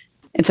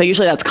 And so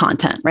usually that's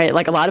content, right?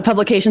 Like a lot of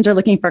publications are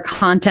looking for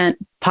content,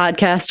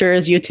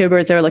 podcasters,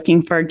 YouTubers, they're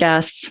looking for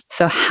guests.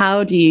 So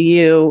how do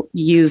you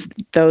use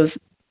those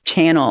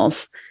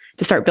channels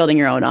to start building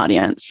your own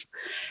audience?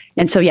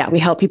 And so, yeah, we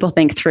help people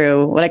think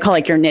through what I call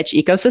like your niche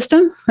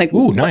ecosystem. Like,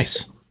 ooh,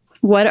 nice.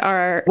 What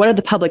are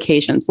the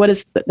publications? What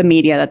is the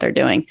media that they're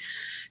doing?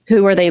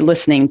 Who are they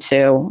listening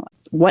to?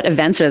 What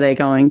events are they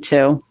going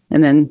to?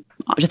 And then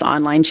just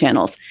online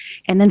channels.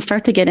 And then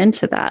start to get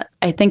into that.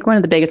 I think one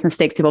of the biggest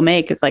mistakes people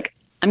make is like,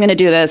 I'm going to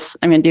do this.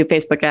 I'm going to do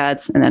Facebook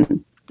ads, and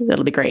then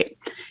it'll be great.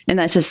 And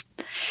that's just,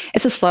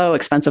 it's a slow,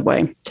 expensive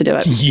way to do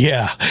it.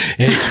 Yeah.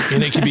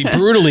 And it can be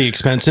brutally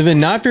expensive and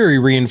not very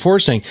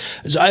reinforcing.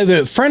 I have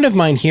a friend of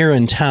mine here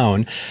in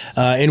town,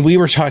 and we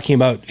were talking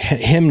about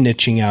him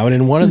niching out.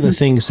 And one of the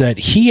things that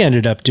he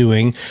ended up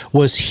doing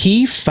was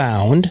he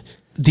found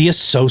the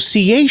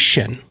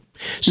association.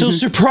 So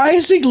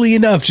surprisingly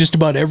enough, just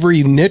about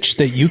every niche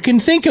that you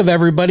can think of,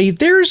 everybody,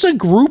 there's a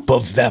group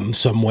of them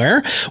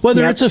somewhere,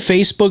 whether it's a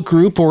Facebook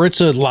group or it's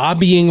a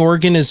lobbying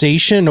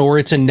organization or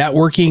it's a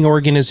networking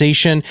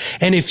organization.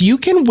 And if you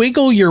can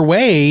wiggle your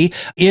way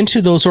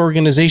into those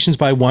organizations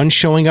by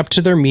showing up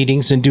to their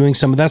meetings and doing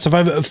some of that stuff. I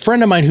have a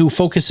friend of mine who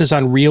focuses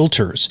on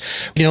realtors.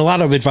 A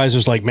lot of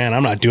advisors like, man,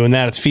 I'm not doing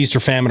that. It's feast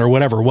or famine or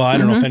whatever. Well, I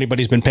don't know if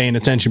anybody's been paying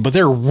attention, but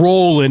they're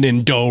rolling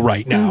in dough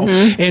right now.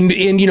 And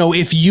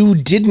if you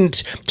didn't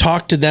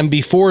talk to them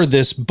before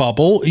this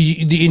bubble, and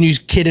you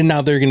kid, and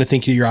now they're going to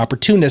think you're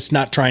opportunists,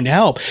 not trying to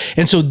help.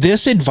 And so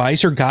this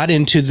advisor got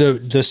into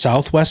the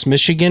Southwest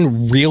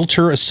Michigan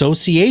Realtor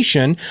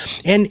Association,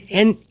 and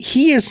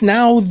he is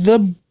now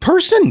the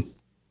person.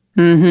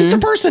 It's the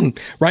person,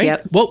 right?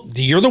 Yep. Well,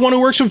 you're the one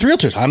who works with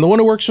realtors. I'm the one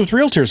who works with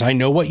realtors. I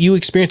know what you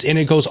experience, and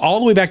it goes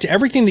all the way back to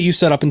everything that you've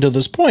set up until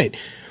this point.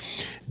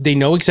 They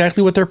know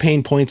exactly what their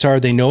pain points are.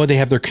 They know they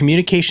have their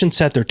communication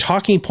set. Their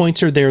talking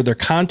points are there. Their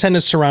content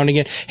is surrounding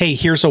it. Hey,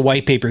 here's a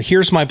white paper.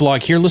 Here's my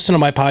blog. Here, listen to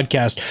my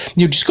podcast.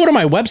 You just go to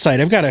my website.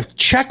 I've got a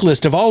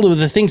checklist of all of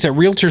the things that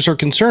realtors are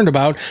concerned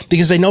about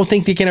because they don't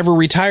think they can ever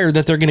retire,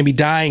 that they're going to be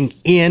dying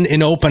in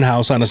an open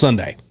house on a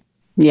Sunday.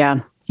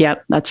 Yeah.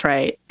 Yep. That's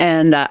right.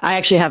 And I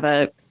actually have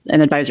an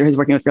advisor who's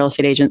working with real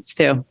estate agents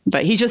too,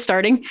 but he's just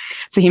starting.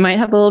 So he might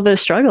have a little bit of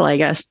struggle, I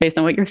guess, based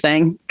on what you're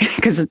saying,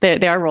 because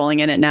they are rolling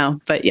in it now,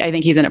 but I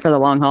think he's in it for the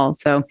long haul.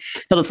 So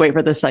he'll just wait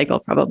for the cycle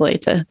probably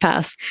to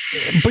pass.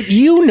 But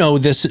you know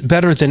this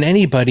better than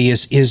anybody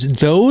is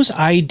those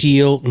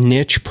ideal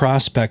niche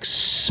prospects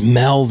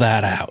smell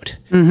that out.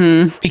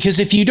 Because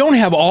if you don't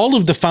have all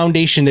of the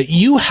foundation that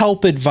you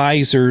help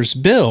advisors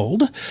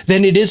build,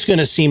 then it is going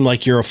to seem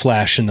like you're a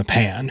flash in the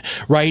pan,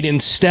 right?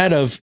 Instead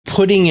of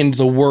putting in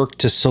the work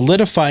to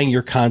solidifying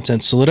your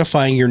content,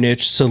 solidifying your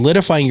niche,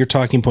 solidifying your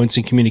talking points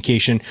and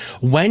communication.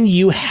 When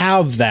you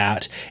have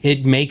that,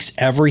 it makes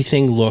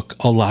everything look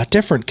a lot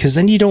different, because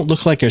then you don't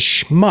look like a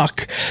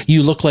schmuck.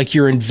 You look like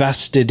you're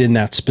invested in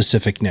that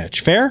specific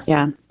niche. Fair?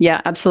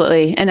 Yeah,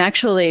 absolutely. And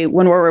actually,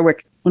 when we're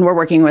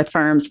working with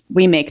firms,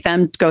 we make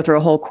them go through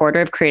a whole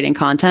quarter of creating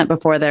content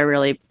before they're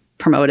really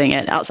promoting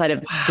it outside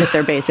of just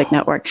their basic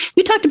network.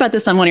 You talked about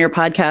this on one of your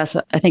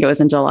podcasts. I think it was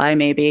in July,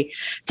 maybe.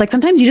 It's like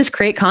sometimes you just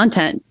create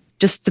content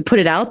just to put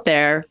it out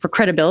there for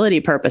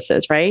credibility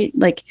purposes, right?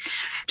 Like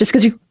just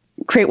because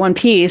create one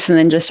piece and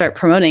then just start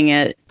promoting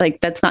it, like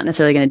that's not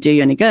necessarily going to do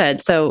you any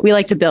good. So we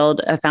like to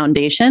build a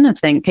foundation of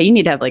saying, okay, you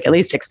need to have like at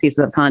least 6 pieces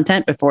of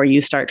content before you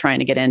start trying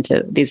to get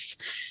into these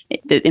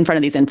in front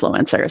of these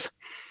influencers,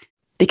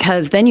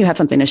 because then you have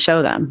something to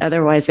show them.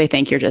 Otherwise they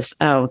think you're just,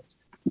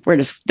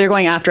 they're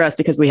going after us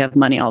because we have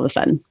money all of a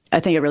sudden. I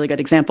think a really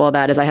good example of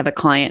that is I have a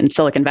client in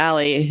Silicon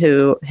Valley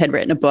who had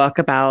written a book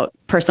about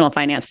personal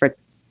finance for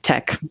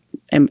tech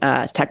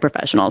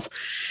professionals.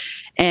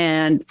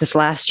 And this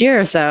last year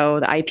or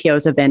so, the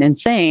IPOs have been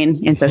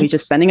insane. And so he's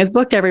just sending his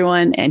book to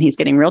everyone, and he's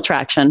getting real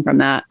traction from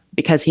that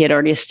because he had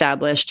already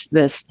established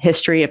this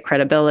history of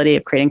credibility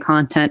of creating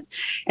content.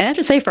 And I have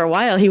to say, for a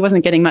while, he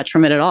wasn't getting much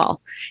from it at all.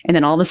 And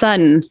then all of a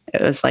sudden,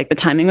 it was like the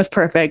timing was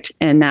perfect.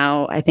 And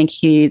now I think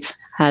he's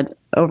had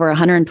over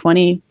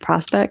 120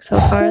 prospects so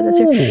far this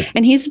year.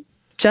 And he's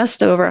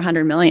just over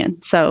 100 million.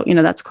 So,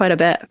 that's quite a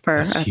bit for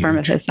a firm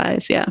of his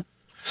size. Yeah.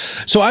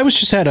 So I was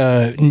just at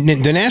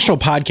the National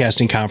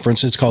Podcasting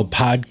Conference. It's called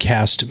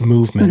Podcast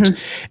Movement.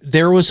 Mm-hmm.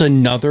 There was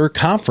another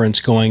conference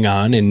going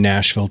on in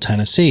Nashville,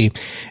 Tennessee,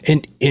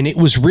 and it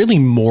was really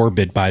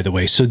morbid, by the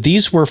way. So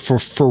these were for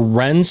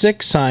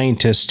forensic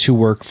scientists who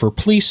work for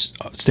police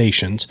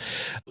stations.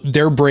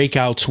 Their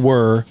breakouts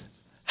were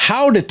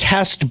how to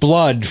test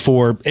blood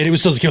for, and it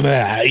was like,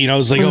 it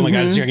was like, oh my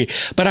God, it's yucky.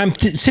 But I'm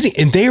sitting,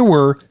 and there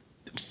were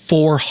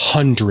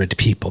 400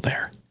 people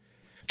there.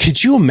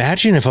 Could you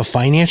imagine if a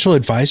financial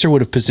advisor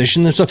would have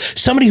positioned themselves,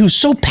 somebody who's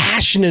so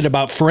passionate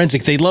about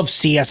forensic, they love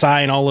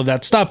CSI and all of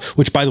that stuff,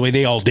 which, by the way,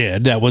 they all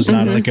did. That was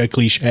not like a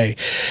cliche.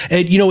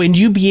 And, and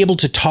you'd be able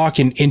to talk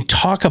and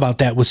talk about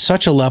that with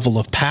such a level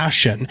of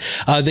passion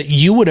that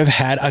you would have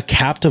had a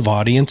captive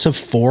audience of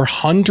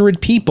 400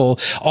 people.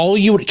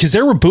 Because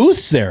there were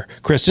booths there,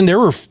 Kristen. There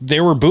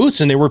were booths,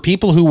 and there were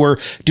people who were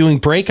doing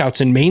breakouts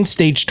and main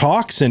stage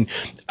talks. And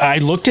I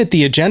looked at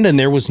the agenda, and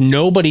there was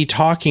nobody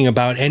talking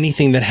about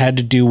anything that had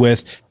to do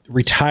with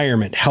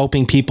retirement,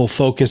 helping people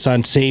focus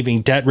on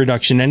saving, debt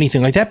reduction,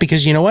 anything like that.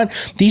 Because you know what?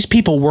 These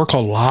people work a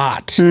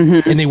lot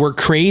and they work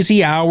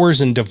crazy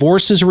hours, and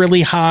divorce is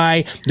really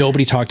high.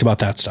 Nobody talked about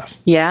that stuff.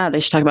 Yeah,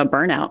 they should talk about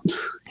burnout,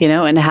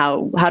 and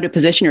how to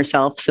position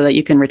yourself so that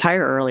you can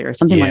retire early or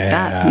something like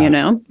that,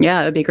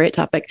 Yeah, it would be a great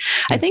topic.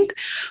 I think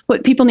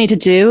what people need to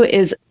do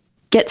is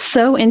get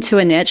so into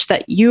a niche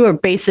that you are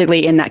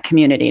basically in that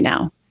community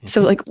now.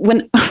 So like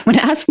when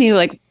ask me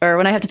or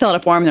when I have to fill out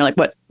a form, they're like,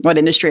 what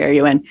industry are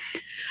you in?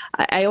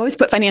 I always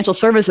put financial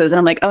services, and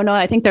I'm like, oh no,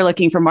 I think they're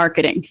looking for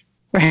marketing,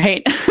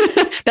 right?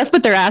 That's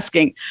what they're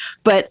asking.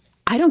 But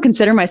I don't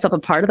consider myself a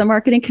part of the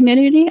marketing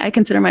community. I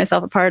consider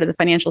myself a part of the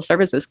financial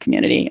services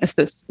community,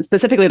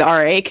 specifically the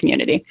RIA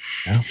community.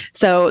 Yeah.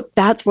 So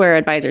that's where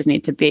advisors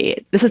need to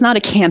be. This is not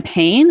a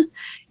campaign.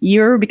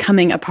 You're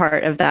becoming a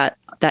part of that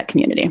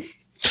community.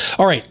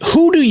 All right.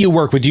 Who do you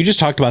work with? You just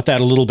talked about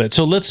that a little bit.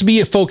 So let's be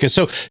a focus.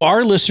 So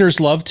our listeners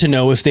love to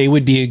know if they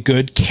would be a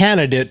good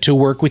candidate to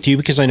work with you,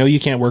 because I know you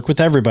can't work with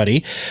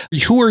everybody.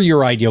 Who are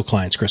your ideal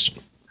clients,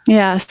 Kristen?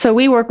 Yeah. So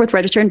we work with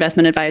registered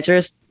investment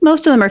advisors.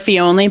 Most of them are fee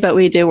only, but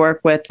we do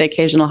work with the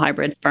occasional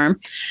hybrid firm.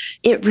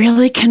 It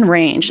really can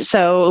range.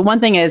 So one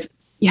thing is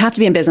you have to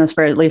be in business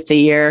for at least a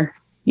year.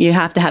 You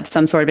have to have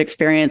some sort of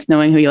experience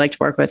knowing who you like to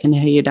work with and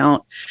who you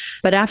don't.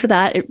 But after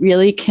that, it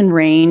really can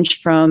range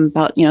from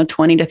about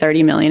 20 to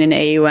 30 million in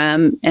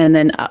AUM and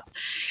then up.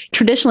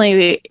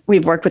 Traditionally,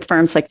 we've worked with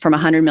firms like from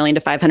 100 million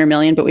to 500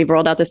 million, but we've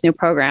rolled out this new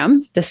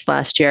program this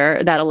last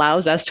year that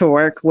allows us to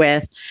work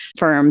with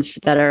firms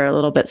that are a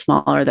little bit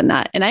smaller than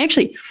that. And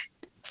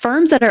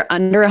firms that are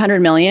under 100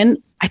 million,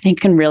 I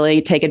think can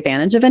really take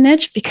advantage of a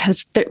niche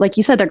because, like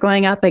you said, they're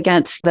going up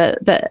against the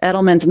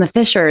Edelmans and the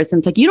Fishers. And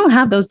it's like, you don't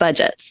have those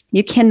budgets.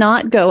 You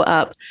cannot go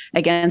up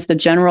against a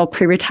general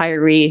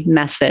pre-retiree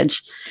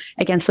message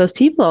against those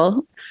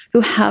people who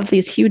have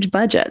these huge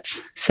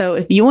budgets. So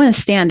if you want to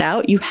stand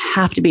out, you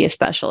have to be a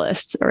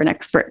specialist or an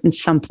expert in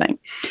something.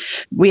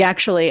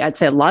 I'd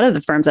say a lot of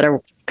the firms that are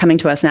coming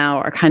to us now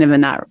are kind of in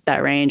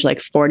that range,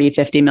 like 40,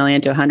 50 million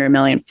to 100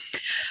 million.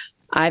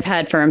 I've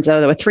had firms,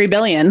 though, with 3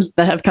 billion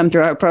that have come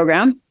through our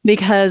program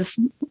because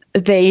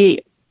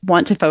they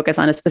want to focus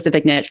on a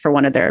specific niche for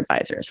one of their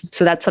advisors.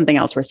 So that's something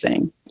else we're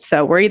seeing.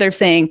 So we're either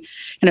seeing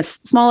kind of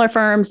smaller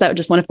firms that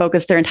just want to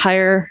focus their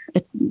entire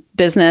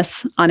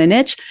business on a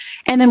niche.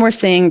 And then we're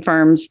seeing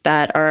firms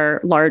that are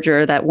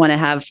larger that want to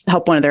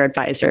help one of their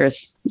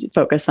advisors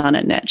focus on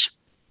a niche.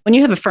 When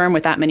you have a firm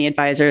with that many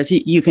advisors,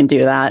 you can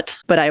do that.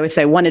 But I would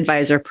say one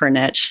advisor per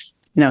niche,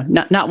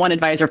 not one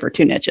advisor for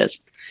 2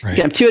 niches. Right. You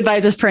can have 2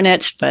 advisors per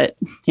niche, but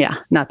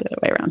not the other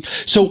way around.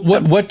 So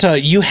what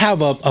you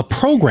have a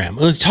program.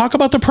 Let's talk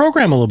about the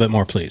program a little bit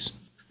more, please.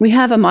 We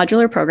have a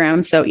modular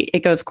program. So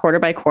it goes quarter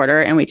by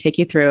quarter, and we take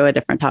you through a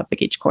different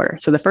topic each quarter.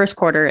 So the first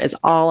quarter is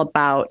all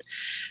about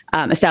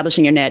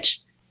establishing your niche,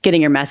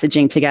 getting your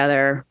messaging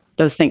together,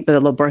 the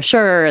little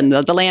brochure and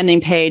the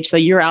landing page. So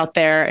you're out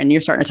there and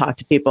you're starting to talk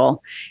to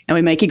people, and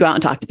we make you go out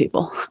and talk to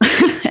people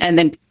and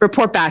then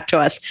report back to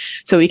us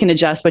so we can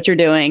adjust what you're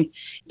doing,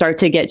 start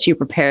to get you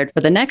prepared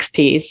for the next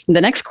piece, the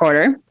next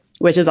quarter,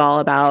 which is all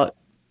about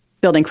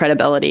building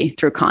credibility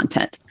through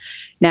content.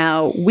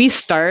 Now, we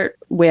start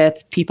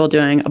with people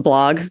doing a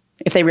blog.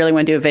 If they really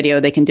want to do a video,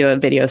 they can do a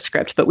video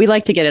script, but we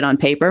like to get it on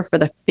paper for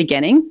the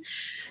beginning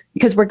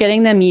because we're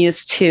getting them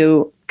used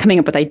to coming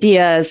up with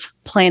ideas,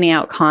 planning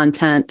out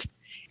content,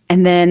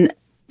 and then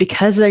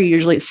because they're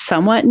usually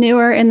somewhat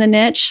newer in the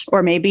niche,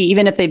 or maybe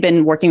even if they've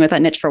been working with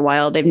that niche for a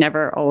while, they've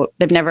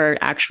never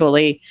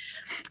actually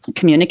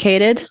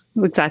communicated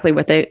exactly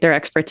what their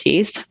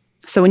expertise.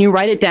 So when you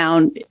write it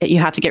down, you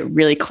have to get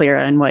really clear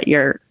on what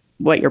you're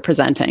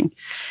presenting.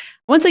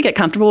 Once they get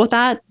comfortable with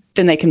that,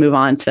 then they can move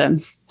on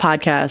to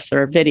podcasts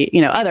or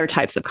video, other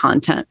types of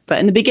content. But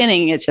in the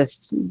beginning, it's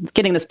just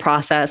getting this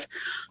process,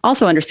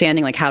 also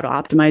understanding like how to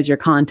optimize your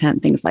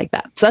content, things like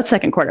that. So that's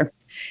second quarter.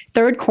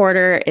 Third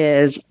quarter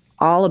is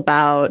all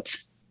about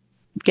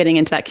getting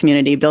into that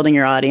community, building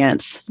your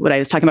audience. What I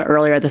was talking about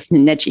earlier, this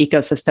niche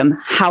ecosystem.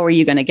 How are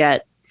you going to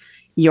get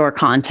your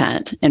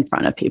content in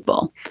front of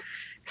people?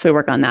 So we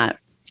work on that.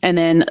 And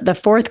then the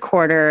fourth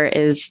quarter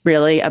is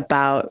really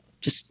about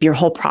just your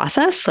whole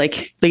process,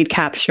 like lead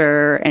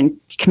capture and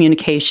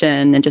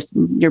communication and just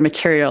your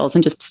materials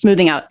and just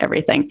smoothing out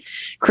everything,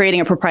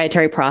 creating a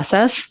proprietary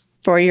process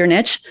for your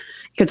niche.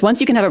 Because once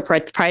you can have a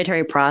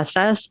proprietary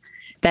process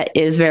that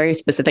is very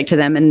specific to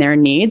them and their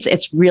needs,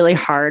 it's really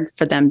hard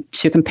for them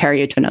to compare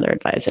you to another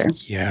advisor.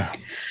 Yeah.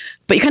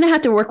 But you kind of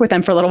have to work with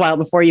them for a little while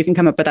before you can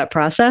come up with that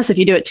process. If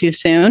you do it too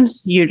soon,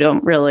 you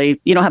don't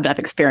have enough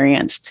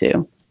experience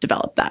to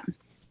develop that.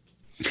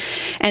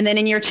 And then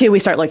in year 2, we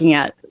start looking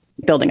at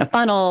building a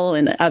funnel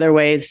and other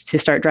ways to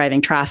start driving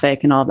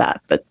traffic and all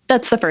that. But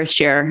that's the first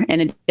year, and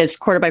it is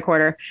quarter by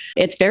quarter.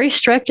 It's very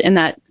strict in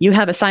that you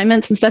have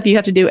assignments and stuff you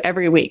have to do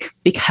every week,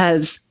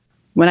 because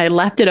when I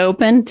left it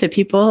open to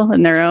people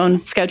in their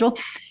own schedule,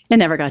 it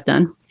never got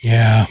done.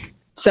 Yeah.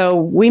 So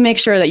we make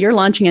sure that you're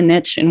launching a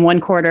niche in one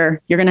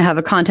quarter, you're going to have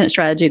a content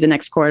strategy the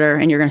next quarter,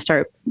 and you're going to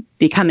start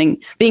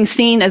being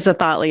seen as a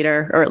thought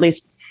leader, or at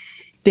least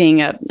being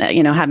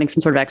having some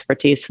sort of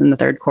expertise in the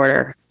third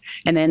quarter.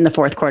 And then the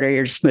fourth quarter,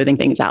 you're just smoothing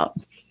things out.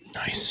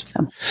 Nice.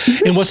 So.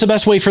 And what's the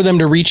best way for them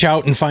to reach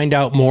out and find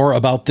out more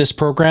about this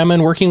program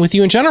and working with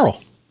you in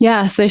general?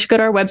 Yeah, so they should go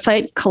to our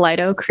website,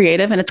 Kaleido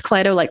Creative, and it's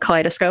Kaleido like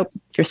kaleidoscope,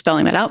 if you're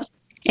spelling that out.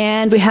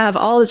 And we have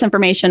all this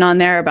information on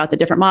there about the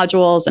different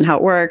modules and how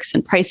it works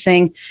and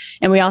pricing.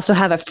 And we also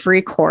have a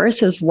free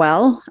course as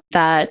well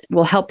that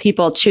will help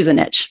people choose a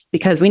niche,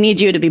 because we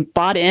need you to be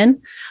bought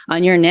in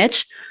on your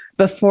niche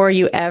before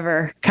you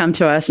ever come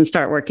to us and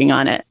start working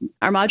on it.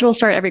 Our modules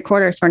start every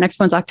quarter. So our next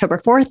one's October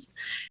 4th.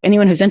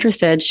 Anyone who's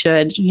interested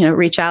should,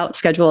 reach out,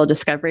 schedule a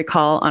discovery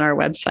call on our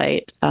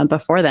website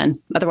before then.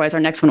 Otherwise,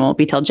 our next one won't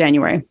be till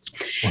January.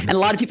 Wonderful. And a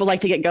lot of people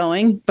like to get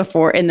going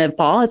before in the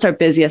fall. It's our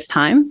busiest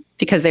time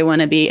because they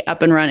want to be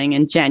up and running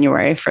in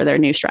January for their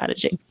new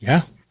strategy.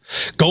 Yeah.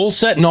 Goal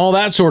set and all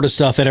that sort of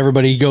stuff that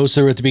everybody goes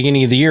through at the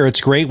beginning of the year.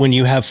 It's great when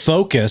you have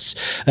focus.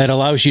 That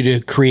allows you to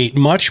create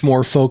much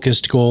more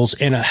focused goals,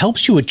 and it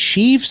helps you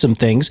achieve some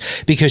things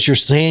because you're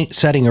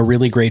setting a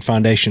really great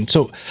foundation.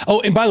 So,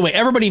 and by the way,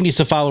 everybody needs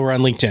to follow her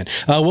on LinkedIn.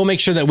 We'll make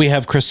sure that we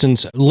have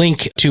Kristen's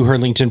link to her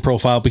LinkedIn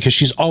profile because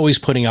she's always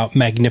putting out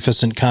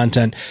magnificent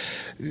content.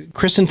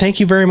 Kristen, thank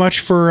you very much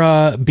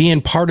for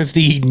being part of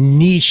the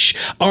niche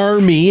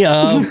army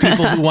of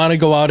people who want to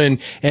go out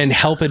and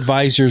help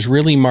advisors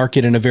really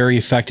market in a very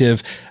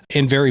effective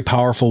and very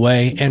powerful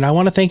way. And I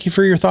want to thank you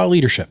for your thought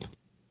leadership.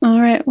 All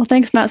right. Well,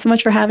 thanks, Matt, so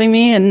much for having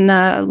me, and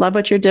love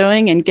what you're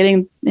doing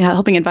and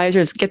helping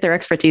advisors get their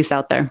expertise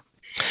out there.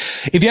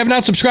 If you have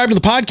not subscribed to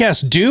the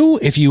podcast, do.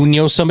 If you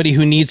know somebody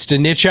who needs to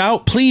niche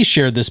out, please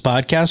share this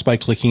podcast by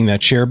clicking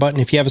that share button.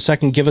 If you have a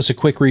second, give us a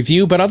quick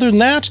review. But other than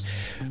that,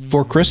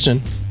 for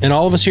Kristen and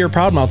all of us here at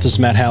Proudmouth, this is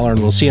Matt Haller,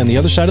 and we'll see you on the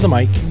other side of the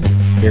mic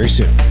very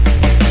soon.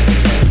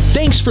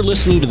 Thanks for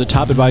listening to the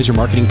Top Advisor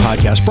Marketing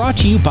Podcast, brought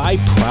to you by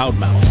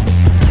Proudmouth.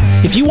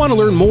 If you want to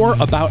learn more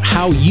about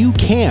how you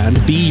can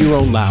be your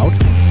own loud,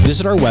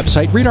 visit our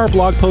website, read our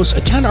blog posts,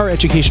 attend our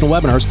educational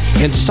webinars,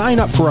 and sign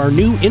up for our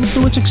new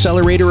Influence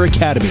Accelerator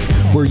Academy,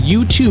 where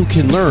you too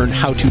can learn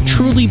how to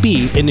truly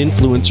be an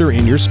influencer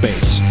in your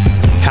space.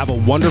 Have a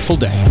wonderful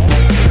day.